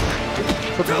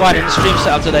for providing the stream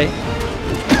setup today.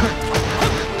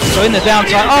 So in the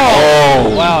downtime, oh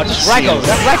wow, just Rago,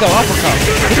 that Rago uppercut.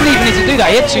 He didn't even need to do that,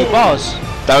 he had 2 bars.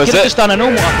 That was He could have it. just done a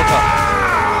normal uppercut.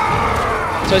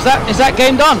 So is that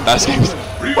game done? That's game.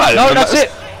 Well, No, that's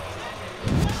it.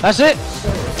 That's it.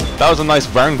 That was a nice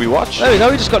round we watched. There we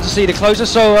go. We just got to see the closer.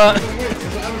 So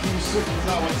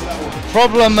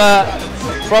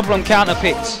problem counter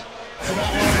picked.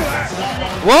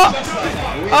 What?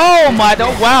 Oh my!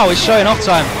 Wow, it's showing off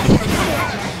time.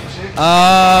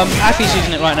 Affy's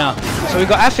using it right now. So we've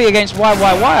got Affy against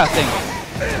YYY, I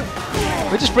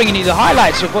think. We're just bringing you the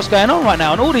highlights of what's going on right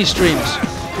now on all these streams.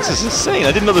 This is insane.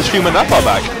 I didn't know the stream went that far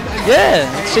back. Yeah,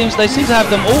 they seem to have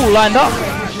them all lined up.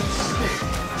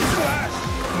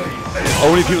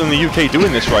 Only people in the UK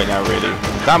doing this right now, really.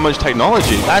 That much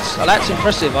technology. That's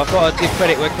impressive. I've got to give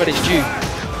credit where credit's due.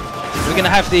 We're going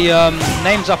to have the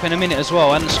names up in a minute as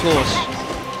well, and the scores.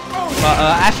 But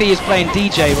Affy is playing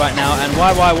DJ right now, and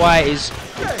YYY is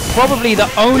probably the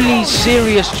only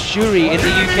serious jury in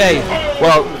the UK.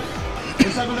 Well,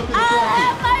 is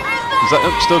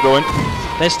that still going?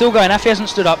 They're still going. Affy hasn't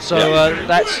stood up, so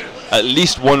that's at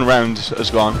least one round has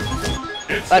gone.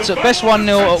 That's at best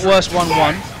 1-0, at worst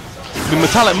 1-1. I mean,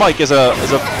 Metallic Mike is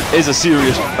a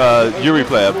serious jury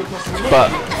player,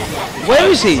 but where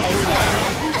is he?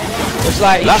 It's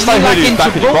like last time I heard he was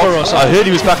back in Gibraltar. I heard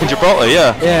he was back in Gibraltar.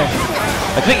 Yeah. Yeah.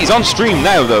 I think he's on stream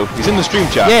now, though. He's in the stream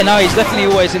chat. Yeah, no, he's definitely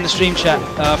always in the stream chat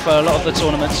for a lot of the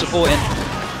tournaments, supporting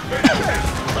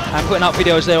and putting up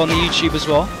videos there on the YouTube as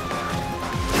well.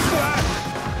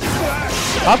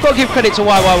 I've got to give credit to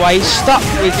YYY. He's stuck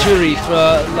with jury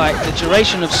for like the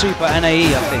duration of Super and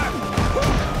AE, I think.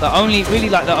 The only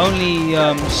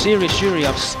serious jury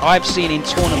I've seen in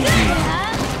tournament.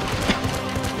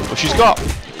 Well, she's got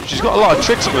a lot of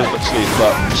tricks up her sleeve,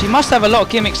 but she must have a lot of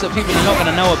gimmicks that people are not going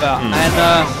to know about.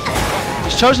 And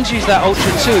she's chosen to use that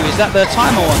Ultra 2. Is that the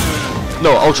timer one?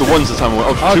 No, Ultra 1's the timer one.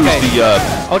 Ultra 2 is the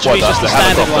Ultra 2 is just the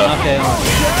standard one. Okay.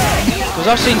 Because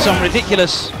I've seen some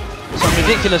ridiculous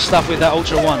stuff with that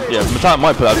Ultra 1. Yeah, Metallic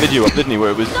might put that video up, didn't he? Where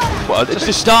it was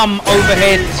just dumb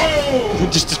overhead,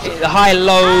 just high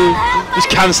low, just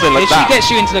cancelling like that. If she gets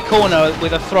you into the corner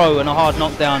with a throw and a hard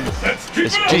knockdown,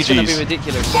 it's going to be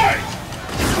ridiculous.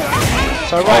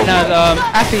 So right now,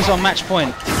 Affy's on match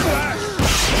point.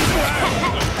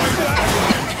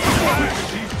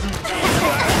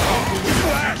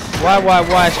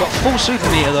 YYY's got full super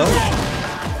meter though.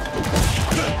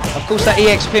 Of course, that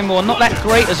EX pinball, not that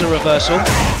great as a reversal.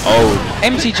 Oh.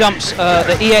 Empty jumps,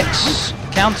 the EX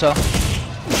counter.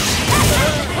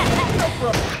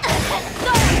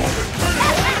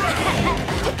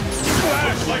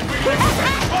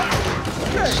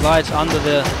 Slides under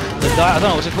the dive. I don't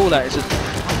know what to call that.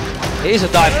 It is a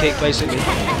dive kick, basically.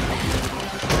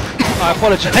 I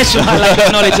apologise for my lack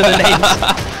of knowledge of the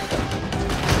names.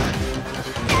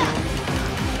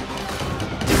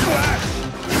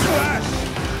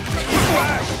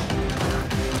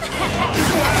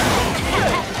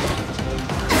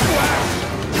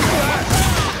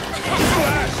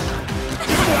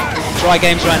 Try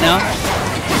games right now.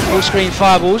 Full screen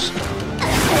fireballs.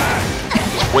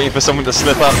 Just waiting for someone to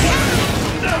slip up.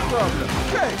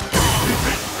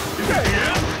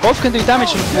 Both can do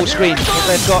damage from full screen.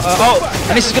 They've got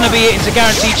and this is going to be it. It's a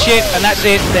guaranteed chip, and that's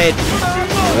it. Dead.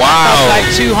 Wow. That's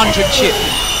like 200 chip.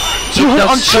 200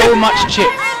 does so much chip.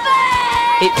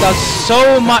 It does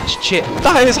so much chip.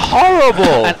 That is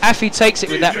horrible. And Affy takes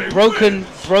it with that broken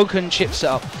chip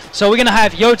setup. So we're going to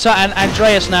have Yota and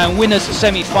Andreas now in winners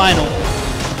semi-final.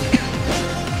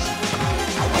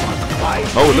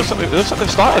 Oh, it looks like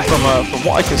they've started from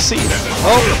what I can see.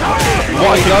 Oh,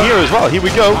 what I can hear as well. Here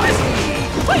we go.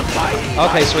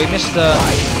 Okay, so he missed the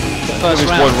first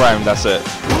round. One round, that's it.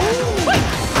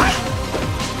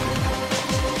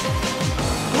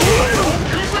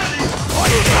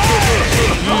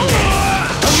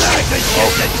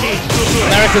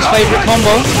 America's favorite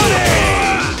combo.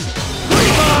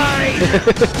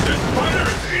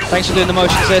 Thanks for doing the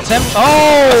motions there, Temp.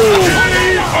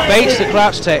 Oh! Baits the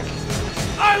crouch tech.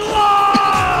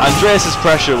 Andreas'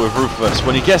 pressure with Rufus,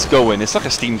 when he gets going, it's like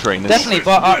a steam train. Definitely,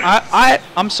 but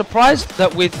I'm surprised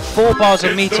that with 4 bars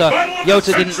of meter,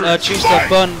 Yota didn't choose the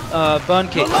burn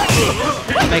kick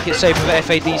to make it safe with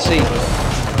FADC.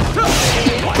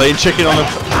 Playing chicken on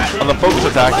the focus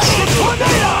attacks.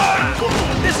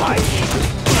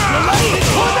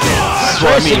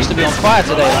 Andreas seems to be on fire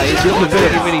today. Like, he's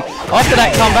really. After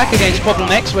that comeback against Problem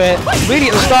X, where really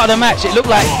at the start of the match it looked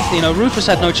like Rufus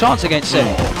had no chance against him.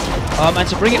 And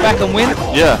to bring it back and win,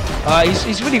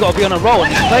 he's really got to be on a roll, and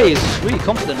his play is really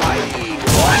confident.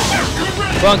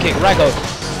 Burn kick, Rago,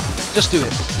 just do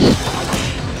it.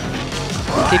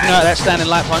 Keeping out that standing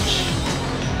light punch.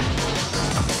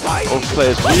 Both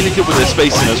players really good with their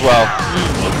spacing as well.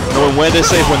 Knowing where they're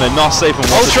safe, when they're not safe, and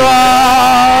Ultra!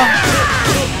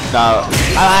 Now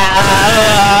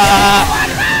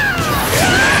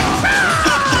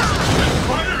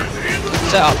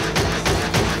Set up.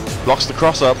 Blocks the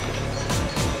cross up.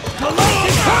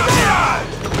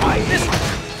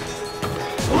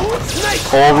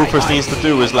 All Rufus needs to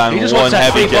do is land He just one wants that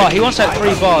heavy 3 bar. kick. He wants that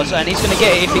 3 bars, and he's going to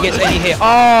get it if he gets any hit.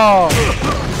 Oh!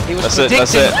 He was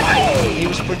predicting. He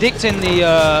was predicting the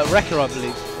wrecker, I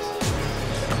believe.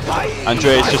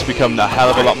 Andrea's just become a hell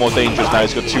of a lot more dangerous now.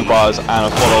 He's got 2 bars and a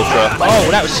full ultra.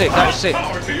 Oh, that was sick. That was sick.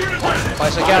 Oh,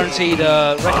 it's a guaranteed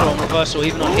wrecker on reversal,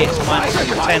 even on hits, minus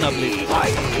 10, I believe.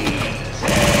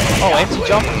 Oh, empty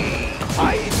jump.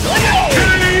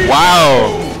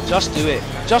 Wow! Just do it.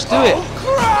 Just do it.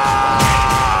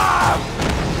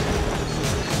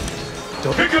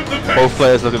 Both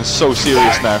players looking so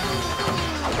serious now.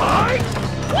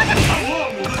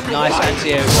 Nice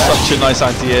anti-air. Such a nice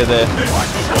anti-air there.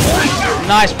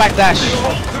 Nice backdash.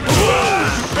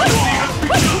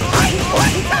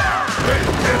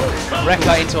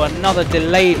 Wrecker into another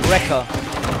delayed wrecker.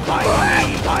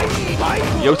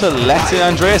 Yota letting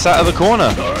Andreas out of the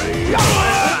corner.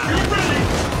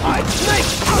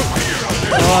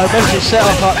 Oh, eventually set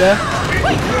up there.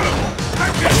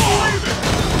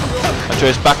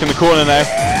 Andreas back in the corner now.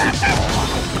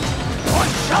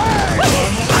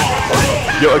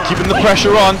 Yota keeping the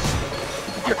pressure on.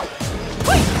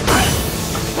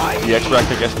 The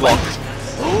X-Wrecker gets blocked.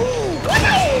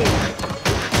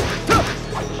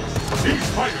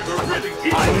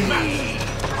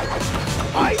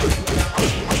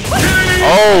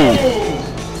 Oh!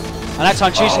 And that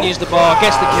time choosing to use the bar,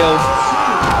 gets the kill.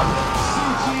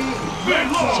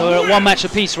 So we're at 1 match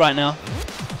apiece right now.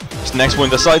 This next one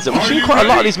decides it. We've seen quite a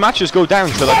lot of these matches go down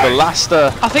to like the last.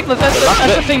 I think that's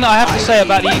the thing that I have to say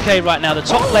about the UK right now. The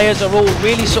top players are all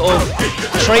really sort of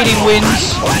trading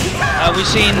wins. We've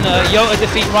seen Yota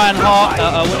defeat Ryan Hart,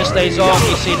 winner stays on.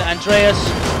 We've seen Andreas,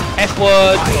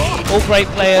 F-Word, all great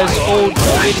players, all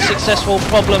really successful.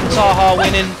 Problem, Taha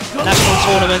winning national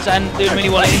tournaments and doing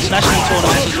really well in international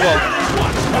tournaments as well.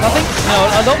 I think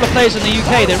a lot of the players in the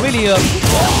UK, they're really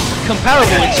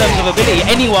comparable in terms of ability.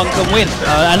 Anyone can win,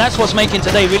 and that's what's making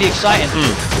today really exciting.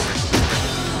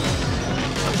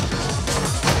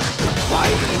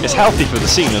 It's healthy for the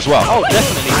scene as well. Oh,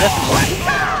 definitely, definitely.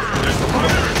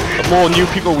 The more new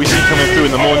people we see coming through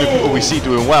and the more new people we see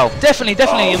doing well. Definitely,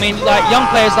 definitely. I mean, like young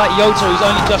players like Yota, who's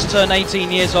only just turned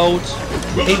 18 years old,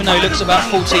 even though he looks about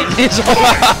 14 years old.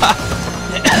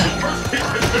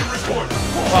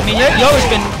 Well, I mean, Yota's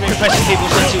been impressing people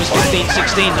since he was 15,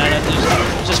 16 now.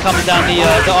 Just coming down the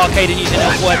arcade and using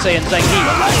El Fuerte and Zangief.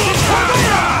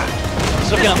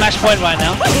 He's looking at match point right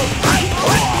now.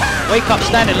 Wake up,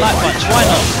 standing light punch. Why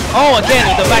not? Oh, again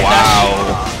with the backdash.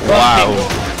 Wow.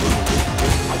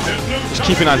 Just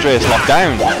keeping Andreas locked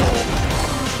down.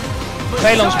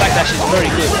 Fei Long's backdash is very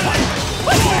good.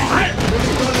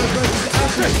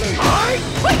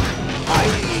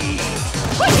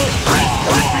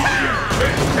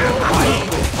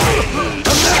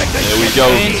 There we go.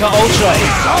 Into Ultra.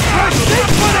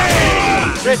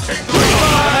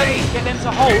 Get them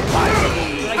to hold.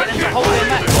 Get them to hold their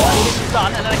match while this is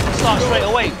done, and then they can start straight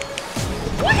away.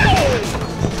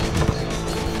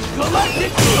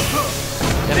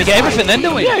 Then we get everything then,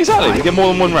 don't we? Yeah, exactly. We get more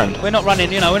than 1 round. We're not running,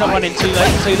 we're not running too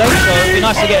late, so it'd be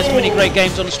nice to get as many great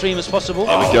games on the stream as possible.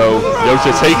 There we go.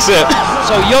 Yota takes it.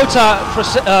 So Yota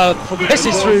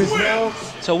progresses through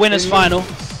to winners final.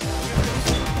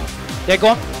 Yeah, go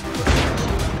on.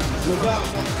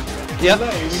 Yeah.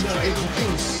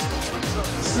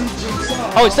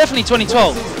 Oh, it's definitely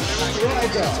 2012.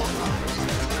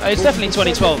 It's definitely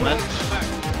 2012, man.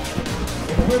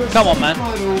 Come on, man.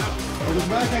 The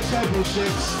Madcatz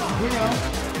Championships winner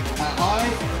at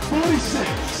I46.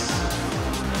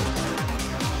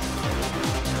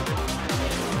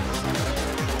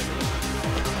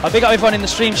 I big up everyone in the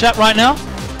stream chat right now.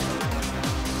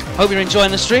 Hope you're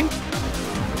enjoying the stream.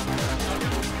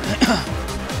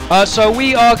 So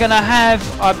we are going to have,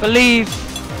 I believe,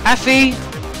 Afi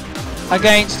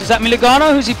against, is that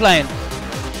Milagano? Who's he playing?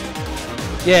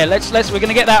 Yeah, we're going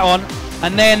to get that on.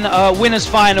 And then winners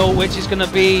final, which is going to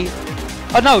be,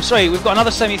 oh no, sorry, we've got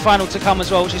another semi-final to come as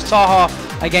well, which is Taha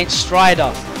against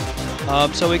Strider.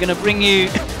 So we're going to bring you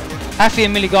Afi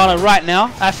and Milagano right now.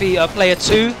 Afi, player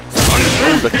 2.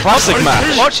 The classic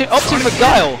match. Opting for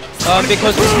Guile,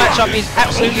 because this matchup is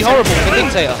absolutely horrible for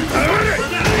Dictator.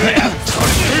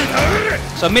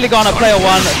 So Milagano, player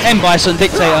 1, M Bison,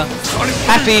 Dictator.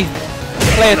 Afi,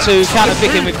 player 2, counter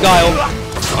picking with Guile.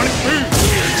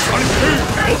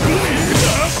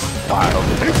 Wow.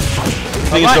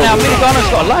 thing Right is, now, Miligano's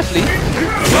got a life lead.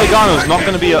 Miligano's not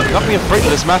going to be afraid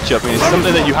of this matchup. I mean, it's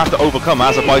something that you have to overcome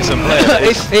as a Bison player.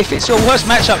 if it's your worst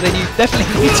matchup, then you definitely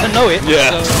need to know it.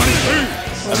 Yeah.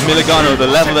 So. And Miligano,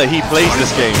 the level that he plays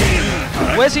this game.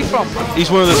 Where's he from? He's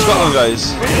one of the Scotland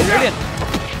guys. Brilliant.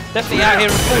 Definitely out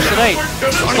here in force today.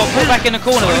 He's got put back in the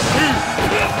corner though.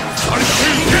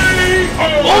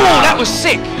 Oh, that was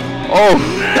sick. Oh,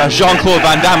 that Jean-Claude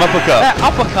Van Damme uppercut. That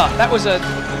uppercut, that was a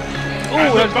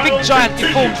big giant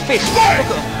deformed fist.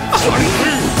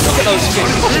 Look at those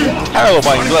fists. Terrible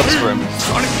biting gloves for him.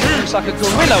 Looks like a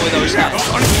gorilla with those hands.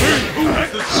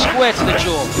 Square to the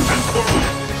jaw.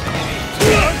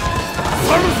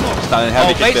 Standing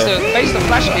heavy kick there. Face the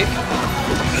flash kick.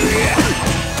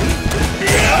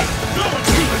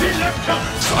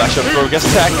 Flash up throw, gets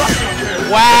tech.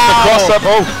 Wow. Cross up,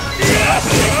 oh.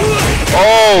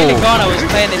 Miligano is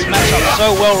playing this matchup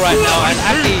so well right now, and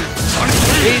Aki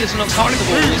really doesn't look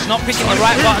comfortable. He's not picking the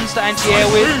right buttons to anti-air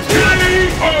with.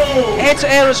 Air to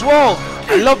air as well.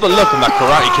 I love the look of that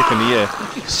karate kick in the air.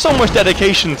 So much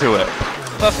dedication to it.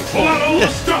 Perfect form.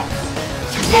 Textbook.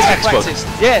 Practiced.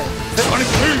 Yeah.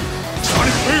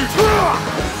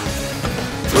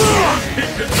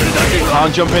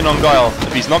 Can't jump in on Guile.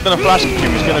 If he's not going to flash kick you,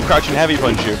 he's going to crouch and heavy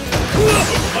punch you.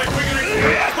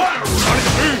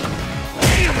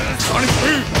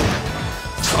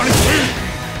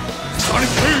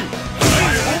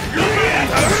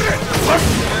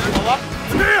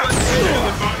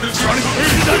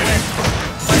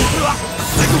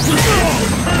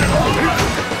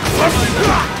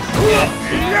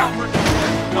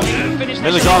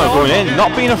 Miligano going in,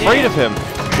 not being afraid of him. I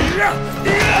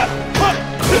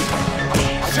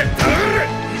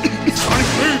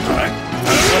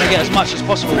want to get as much as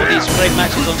possible with these great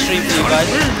matches on stream for you guys.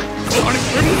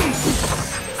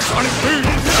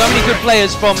 So many good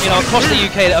players from across the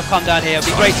UK that have come down here. It'd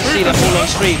be great to see them all on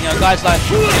stream. Guys like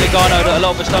Miligano that a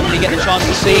lot of us don't really get the chance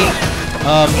to see.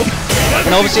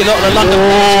 And obviously a lot of the London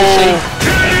players we see.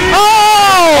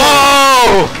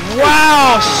 Oh!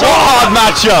 Wow! So what hard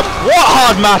matchup! What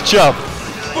hard matchup!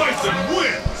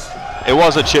 It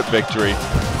was a chip victory,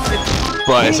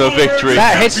 but it's a victory.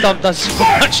 That head stomp does so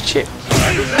much chip.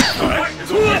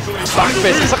 Back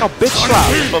fist, it's like a bitch slap,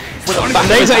 but with a back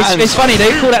fist. It's funny,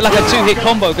 they call that like a two-hit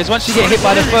combo, because once you get hit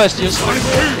by the first,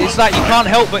 it's like you can't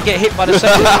help but get hit by the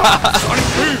second.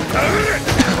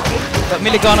 But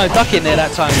Miligano ducking there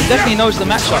that time. He definitely knows the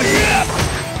matchup.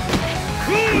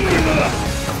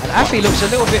 And Afi looks a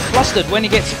little bit flustered when he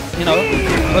gets,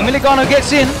 when Miligano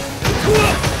gets in.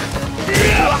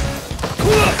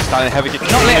 Standing heavy kick.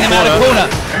 Not letting him out of the corner.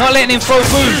 Not letting him throw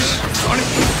booms.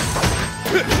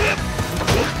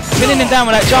 Pinning him down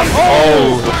with that jump.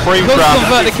 Oh, the frame Couldn't grab.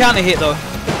 convert the counter hit though.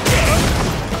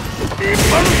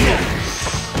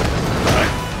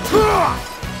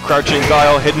 Crouching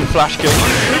Guile, hidden flash kick.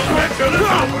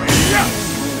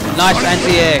 Nice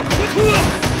anti-air.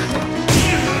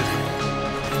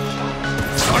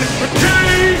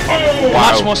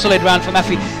 Wow. Much more solid round from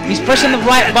Afi. He's pressing the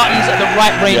right buttons at the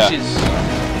right ranges. Yeah.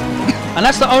 And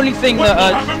that's the only thing that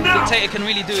Dictator can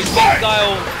really do is make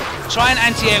Guile try and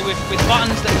anti-air with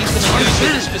buttons that he's going to use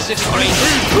with the specific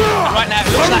ranges. And right now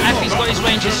it looks like Afi's got his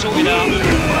ranges sorted out.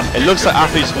 It looks like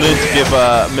Afi's learned to give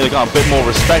Miligano a bit more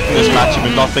respect in this matchup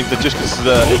and not think that just because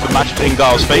the match in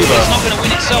Guile's favour. It's not going to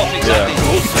win itself, exactly.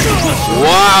 Yeah.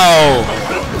 Wow!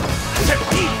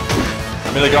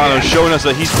 Miligano showing us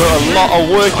that he's put a lot of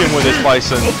work in with his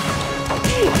Bison.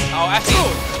 Oh, Afi,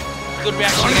 good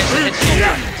reaction against the head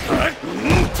stomp.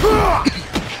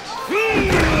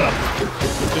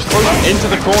 Just throws him into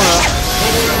the corner.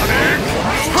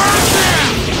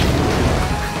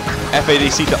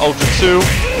 FADC to Ultra 2.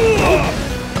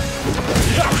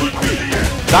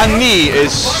 That knee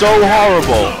is so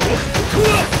horrible.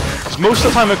 Because most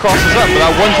of the time it crosses up, but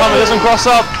that one time it doesn't cross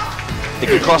up,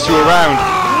 it can cross you around.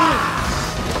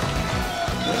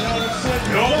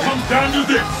 Down to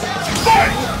this.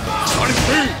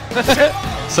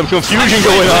 Some confusion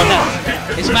going on.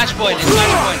 It's match point, it's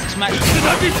match point, it's match point.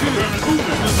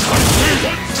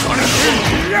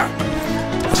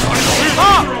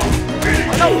 Oh!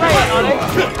 Don't play it, Ollie.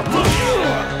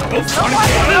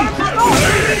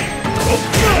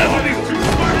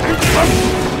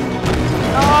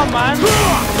 Oh, man.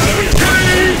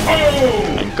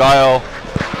 And Guile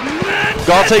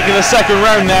taking the second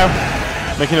round now,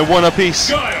 making it one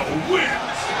apiece.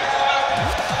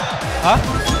 Huh?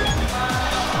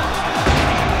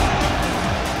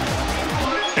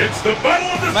 It's the battle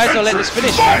of the Might as well let this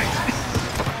finish, man.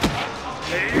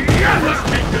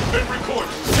 This has been recorded.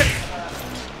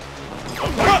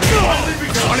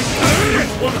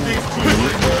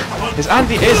 His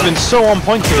anti-air's been so on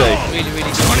point today. Really,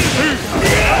 really good.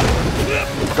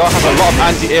 Guy has a lot of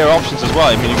anti-air options as well.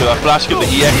 I mean, you got a flash kick, the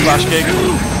EX flash kick,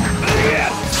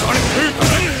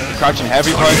 crouching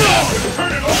heavy punch.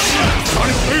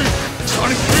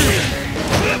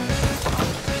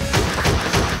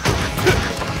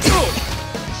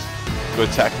 Good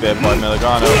attack there by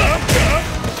Milagano.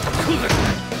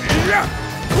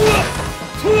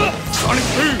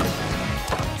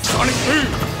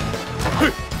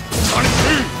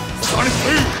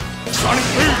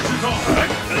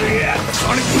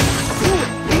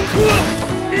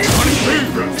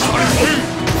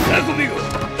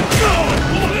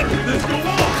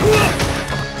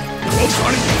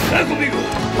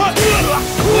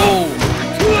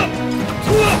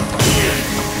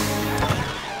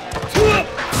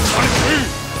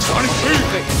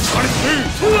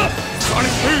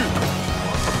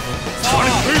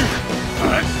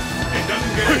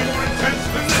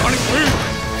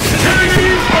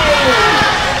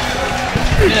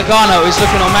 Milagano is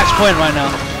looking on match point right now.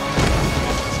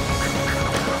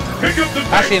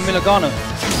 Actually, Milagano.